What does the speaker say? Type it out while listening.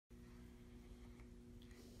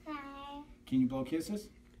Can you blow kisses?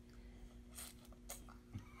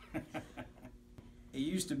 It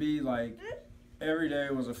used to be like every day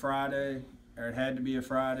was a Friday, or it had to be a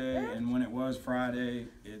Friday, and when it was Friday,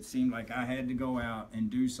 it seemed like I had to go out and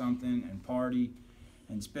do something and party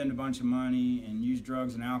and spend a bunch of money and use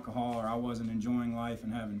drugs and alcohol, or I wasn't enjoying life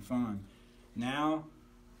and having fun. Now,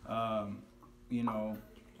 you know,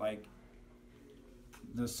 like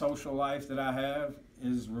the social life that I have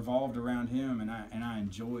is revolved around him, and I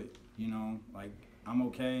enjoy it. You know, like I'm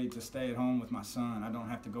okay to stay at home with my son. I don't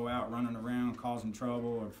have to go out running around causing trouble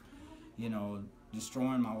or, you know,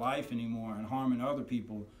 destroying my life anymore and harming other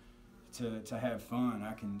people to have fun.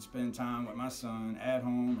 I can spend time with my son at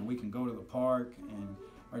home, or we can go to the park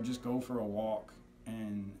or just go for a walk,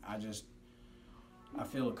 and I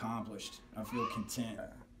feel accomplished. I feel content.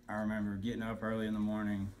 I remember getting up early in the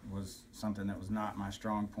morning was something that was not my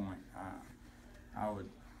strong point. I would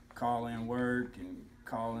call in work and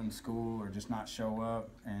call in school or just not show up.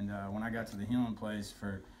 And when I got to the healing place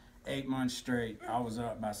for 8 months straight, I was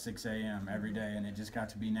up by 6 a.m. every day, and it just got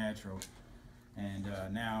to be natural. And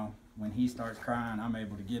now when he starts crying, I'm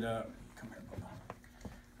able to get up. Come here,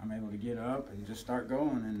 Bubba. I'm able to get up and just start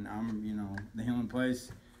going. And I'm, you know, the healing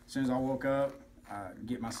place, as soon as I woke up, I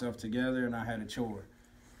get myself together and I had a chore.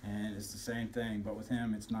 And it's the same thing, but with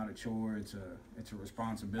him, it's not a chore. It's a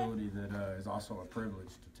responsibility that is also a privilege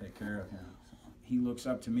to take care of him. So he looks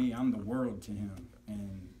up to me. I'm the world to him,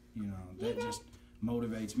 and you know that just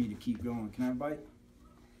motivates me to keep going. Can I have a bite?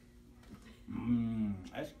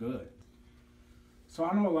 That's good. So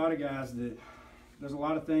I know a lot of guys that there's a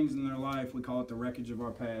lot of things in their life, we call it the wreckage of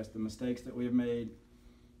our past, the mistakes that we have made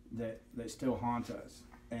that still haunt us.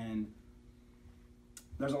 And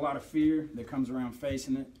there's a lot of fear that comes around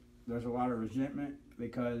facing it. There's a lot of resentment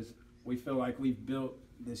because we feel like we've built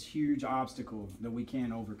this huge obstacle that we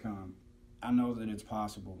can't overcome. I know that it's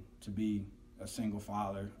possible to be a single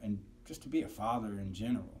father and just to be a father in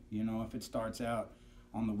general. You know, if it starts out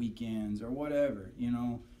on the weekends or whatever, you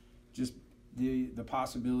know, just the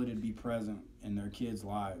possibility to be present in their kids'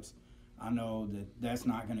 lives. I know that that's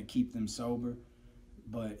not going to keep them sober,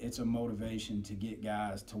 but it's a motivation to get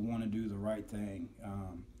guys to want to do the right thing.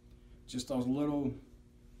 Just those little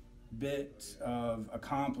bits of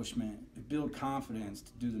accomplishment build confidence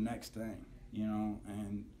to do the next thing, you know.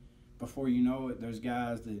 And before you know it, there's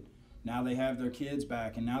guys that now they have their kids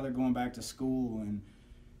back, and now they're going back to school, and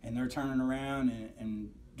they're turning around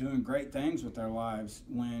and doing great things with their lives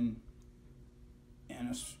when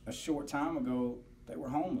in a short time ago they were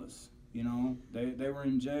homeless. You know, they were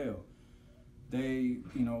in jail. They,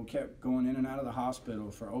 you know, kept going in and out of the hospital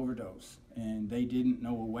for overdose, and they didn't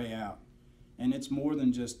know a way out. And it's more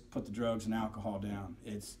than just put the drugs and alcohol down.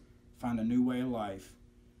 It's find a new way of life.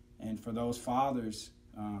 And for those fathers,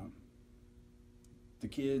 the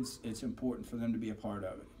kids, it's important for them to be a part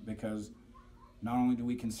of it, because not only do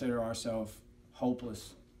we consider ourselves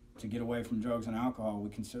hopeless to get away from drugs and alcohol, we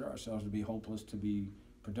consider ourselves to be hopeless to be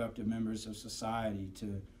productive members of society,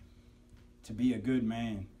 to be a good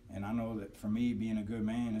man. And I know that for me, being a good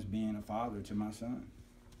man is being a father to my son.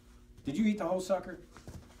 Did you eat the whole sucker?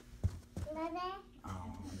 Oh, no.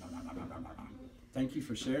 Thank you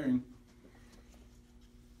for sharing.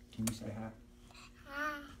 Can you say hi?